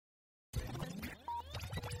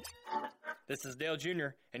This is Dale Jr.,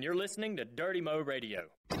 and you're listening to Dirty Mo Radio.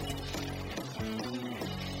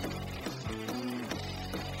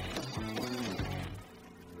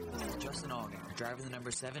 Justin Allgaier, driving the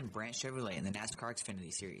number 7 Branch Chevrolet in the NASCAR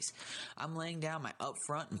Xfinity Series. I'm laying down my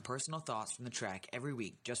upfront and personal thoughts from the track every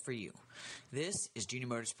week just for you. This is Junior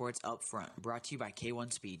Motorsports Upfront, brought to you by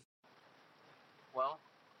K1 Speed. Well,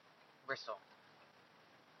 Bristol.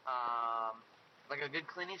 Like a good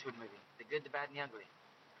Clint Eastwood movie. The good, the bad, and the ugly.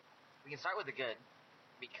 We can start with the good,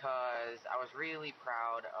 because I was really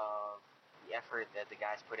proud of the effort that the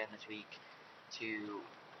guys put in this week to,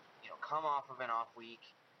 come off of an off week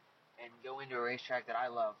and go into a racetrack that I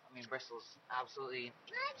love. I mean, Bristol's absolutely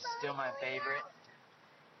still my favorite,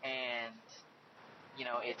 and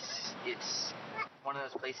it's one of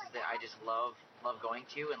those places that I just love going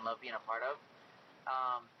to and love being a part of.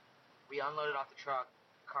 We unloaded off the truck.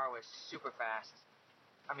 Car was super fast.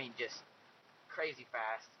 I mean, just crazy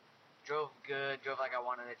fast. Drove good. Drove like I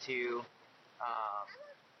wanted it to.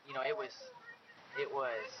 It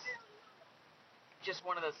was just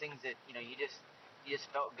one of those things that you just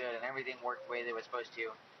felt good and everything worked the way they were supposed to.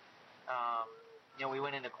 We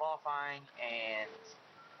went into qualifying, and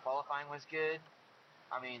qualifying was good.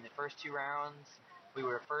 I mean, the first 2 rounds, we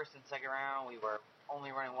were first and second round. We were only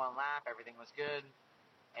running 1 lap. Everything was good.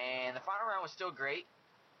 And the final round was still great.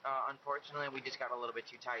 Unfortunately, we just got a little bit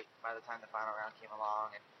too tight by the time the final round came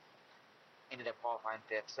along and ended up qualifying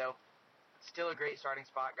 5th. So, still a great starting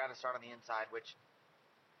spot. Got to start on the inside, which,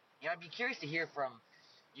 I'd be curious to hear from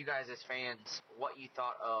you guys as fans what you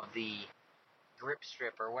thought of the grip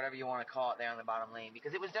strip or whatever you want to call it there on the bottom lane,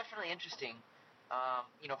 because it was definitely interesting.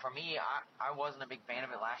 For me, I wasn't a big fan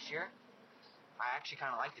of it last year. I actually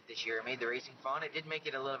kind of liked it this year. It made the racing fun. It did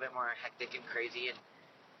make it a little bit more hectic and crazy, and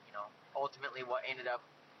ultimately what ended up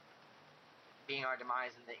being our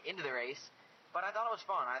demise in the end of the race. But I thought it was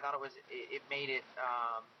fun. I thought it made it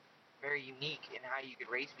very unique in how you could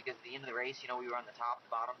race, because at the end of the race, we were on the top, the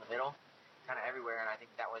bottom, the middle, kind of everywhere, and I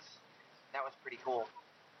think that was pretty cool.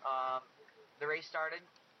 The race started.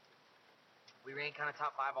 We ran kind of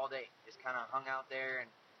top 5 all day. Just kind of hung out there, and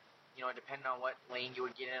depending on what lane you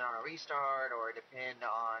would get in on a restart, or depend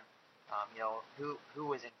on who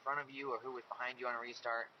was in front of you or who was behind you on a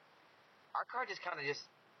restart. Our car just kind of just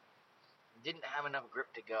didn't have enough grip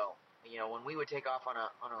to go. When we would take off on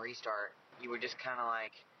a restart, you were just kind of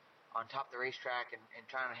like on top of the racetrack and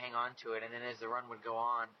trying to hang on to it, and then as the run would go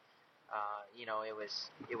on,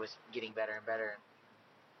 it was getting better and better.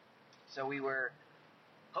 So we were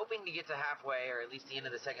hoping to get to halfway, or at least the end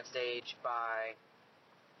of the second stage, by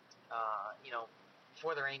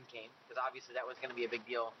before the rain came, because obviously that was going to be a big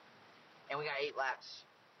deal. And we got 8 laps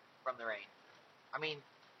from the rain. I mean,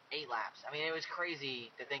 8 laps. I mean, it was crazy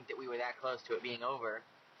to think that we were that close to it being over.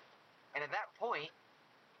 And at that point,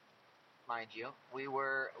 mind you, we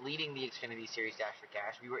were leading the Xfinity Series Dash for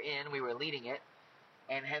Cash. We were leading it.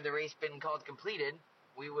 And had the race been called completed,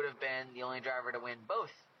 we would have been the only driver to win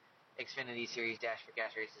both Xfinity Series Dash for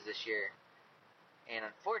Cash races this year. And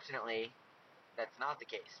unfortunately, that's not the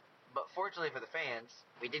case. But fortunately for the fans,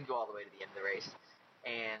 we did go all the way to the end of the race.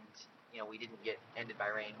 And, we didn't get ended by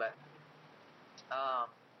rain. But,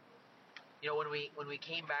 when we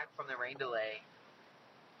came back from the rain delay,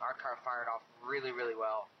 our car fired off really, really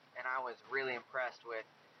well. And I was really impressed with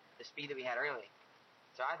the speed that we had early.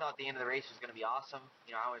 So I thought the end of the race was going to be awesome.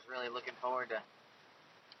 I was really looking forward to,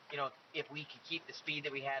 if we could keep the speed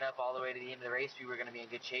that we had up all the way to the end of the race, we were going to be in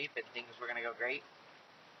good shape and things were going to go great.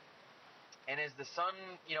 And as the sun,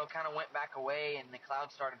 kind of went back away and the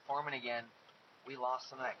clouds started forming again, we lost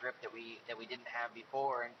some of that grip that we didn't have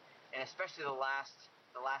before, and especially the last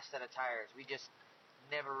set of tires. We just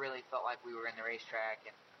never really felt like we were in the racetrack,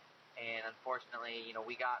 and unfortunately,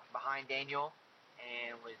 we got behind Daniel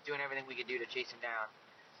and was doing everything we could do to chase him down.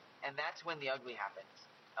 And that's when the ugly happens.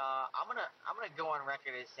 I'm gonna go on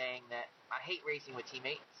record as saying that I hate racing with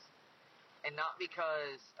teammates, and not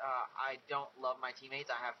because I don't love my teammates.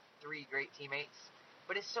 I have 3 great teammates,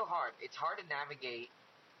 but it's so hard. It's hard to navigate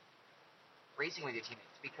racing with your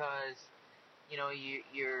teammates, because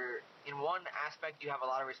you're in one aspect, you have a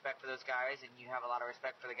lot of respect for those guys, and you have a lot of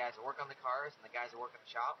respect for the guys that work on the cars and the guys that work in the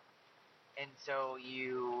shop, and so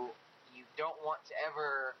you don't want to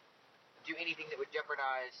ever do anything that would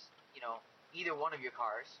jeopardize either one of your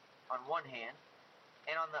cars on one hand.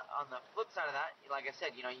 And on the flip side of that, like I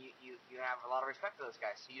said, you have a lot of respect for those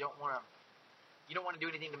guys, so you don't want to do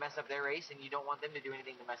anything to mess up their race, and you don't want them to do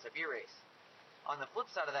anything to mess up your race. On the flip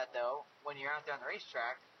side of that, though, when you're out there on the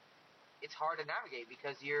racetrack, it's hard to navigate,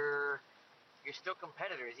 because you're still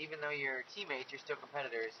competitors. Even though you're teammates, you're still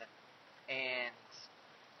competitors, and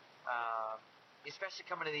especially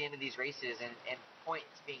coming to the end of these races and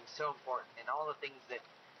points being so important and all the things that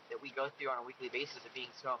we go through on a weekly basis of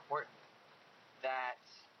being so important, that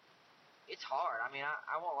it's hard. I mean,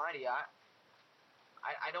 I won't lie to you.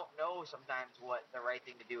 I don't know sometimes what the right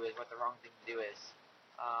thing to do is, what the wrong thing to do is,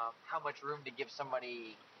 how much room to give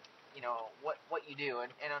somebody, what you do.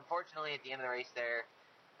 And unfortunately, at the end of the race there,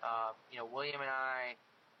 William and I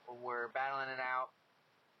were battling it out.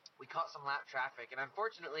 We caught some lap traffic, and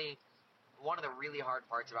unfortunately, one of the really hard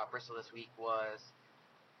parts about Bristol this week was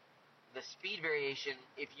the speed variation.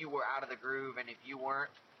 If you were out of the groove and if you weren't,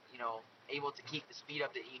 able to keep the speed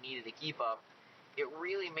up that you needed to keep up, it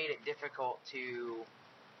really made it difficult to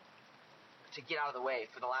get out of the way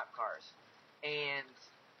for the lap cars. And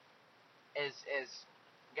as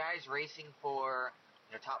guys racing for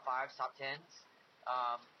top fives, top tens,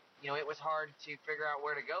 it was hard to figure out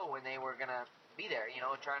where to go when they were gonna be there.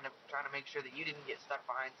 Trying to make sure that you didn't get stuck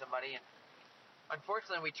behind somebody. And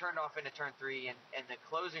unfortunately, we turned off into turn 3, and the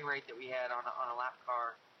closing rate that we had on a lap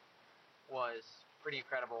car was pretty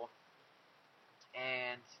incredible.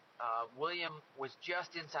 And William was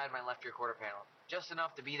just inside my left rear quarter panel, just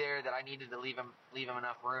enough to be there that I needed to leave him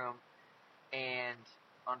enough room. And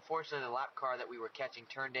unfortunately, the lap car that we were catching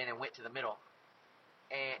turned in and went to the middle.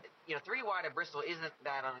 And 3 wide at Bristol isn't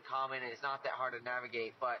that uncommon, and it's not that hard to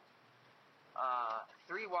navigate. But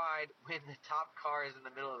 3 wide when the top car is in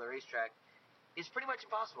the middle of the racetrack is pretty much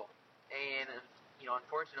impossible. And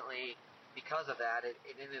unfortunately, because of that, it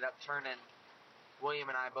ended up turning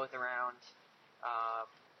William and I both around,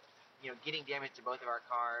 getting damage to both of our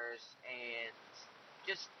cars, and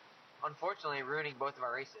just unfortunately ruining both of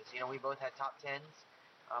our races. We both had top 10s,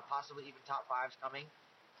 possibly even top 5s coming,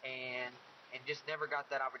 and just never got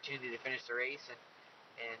that opportunity to finish the race,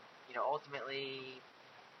 and ultimately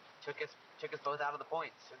took us both out of the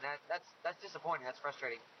points, and that's disappointing. That's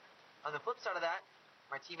frustrating. On the flip side of that,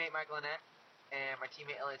 my teammate Michael Annette and my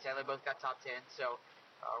teammate Elliott Sadler both got top 10, so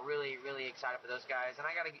really, really excited for those guys. And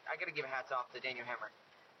I gotta give hats off to Daniel Hemmer.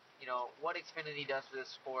 What Xfinity does for this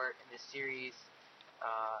sport and this series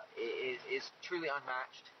is truly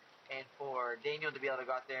unmatched. And for Daniel to be able to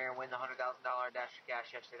go out there and win the $100,000 Dash for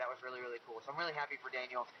Cash yesterday, that was really, really cool. So I'm really happy for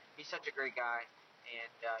Daniel. He's such a great guy, and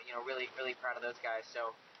really, really proud of those guys.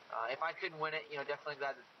 So if I couldn't win it, definitely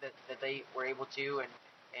glad that they were able to, and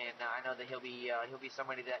I know that he'll be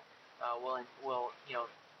somebody that will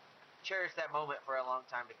cherish that moment for a long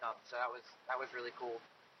time to come. So that was really cool.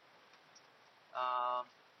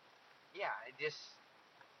 Just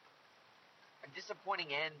a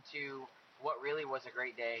disappointing end to what really was a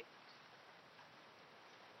great day.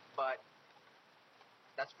 But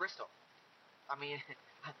that's Bristol. I mean,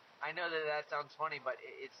 I know that sounds funny, but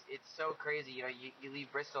it's so crazy. You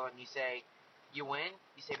leave Bristol and you say, you win,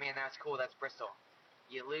 you say, man, that's cool, that's Bristol.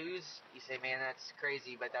 You lose, you say, man, that's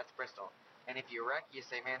crazy, but that's Bristol. And if you wreck, you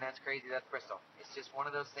say, man, that's crazy, that's Bristol. It's just one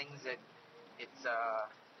of those things that it's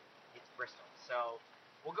Bristol. So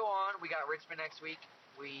we'll go on. We got Richmond next week.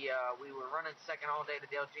 We were running second all day to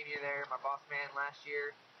Dale Jr. there. My boss man last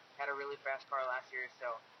year had a really fast car last year,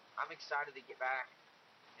 so I'm excited to get back.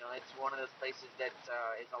 It's one of those places that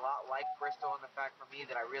is a lot like Bristol in the fact for me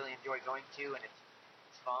that I really enjoy going to, and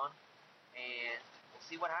it's fun, and we'll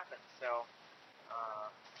see what happens. So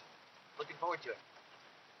looking forward to it.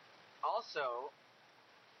 Also,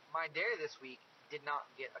 my dare this week did not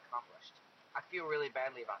get accomplished. I feel really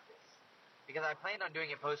badly about this because I planned on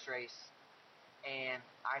doing it post-race, and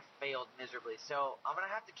I failed miserably. So I'm going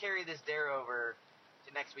to have to carry this dare over to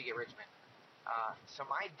next week at Richmond. So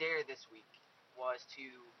my dare this week was to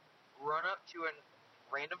run up to a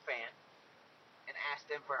random fan and ask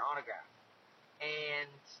them for an autograph. And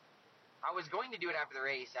I was going to do it after the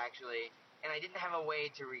race, actually, and I didn't have a way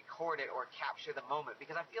to record it or capture the moment,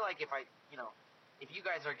 because I feel like if you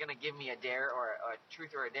guys are going to give me a dare or a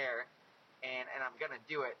truth or a dare, and I'm going to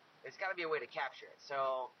do it, there's got to be a way to capture it.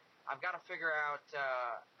 So I've got to figure out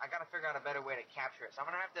a better way to capture it. So I'm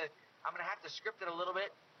gonna have to script it a little bit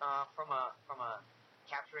from a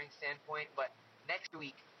capturing standpoint. But next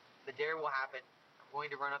week the dare will happen. I'm going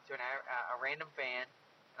to run up to a random fan,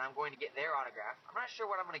 and I'm going to get their autograph. I'm not sure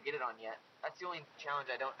what I'm going to get it on yet. That's the only challenge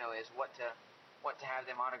I don't know, is what to have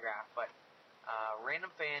them autograph. But random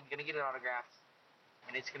fan, going to get it autographed,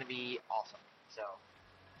 and it's going to be awesome. So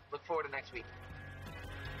look forward to next week.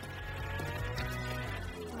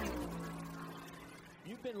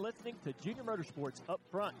 You've been listening to Junior Motorsports Up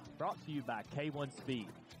Front, brought to you by K1 Speed.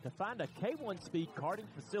 To find a K1 Speed karting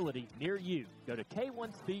facility near you, go to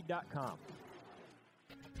k1speed.com.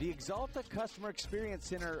 The Axalta Customer Experience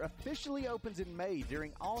Center officially opens in May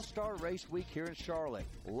during All-Star Race Week here in Charlotte.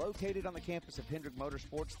 Located on the campus of Hendrick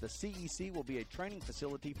Motorsports, the CEC will be a training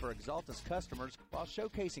facility for Axalta's customers while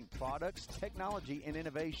showcasing products, technology, and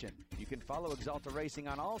innovation. You can follow Axalta Racing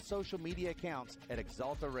on all social media accounts at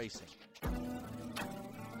Axalta Racing.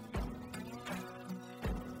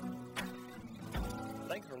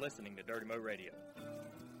 Thanks for listening to Dirty Mo Radio.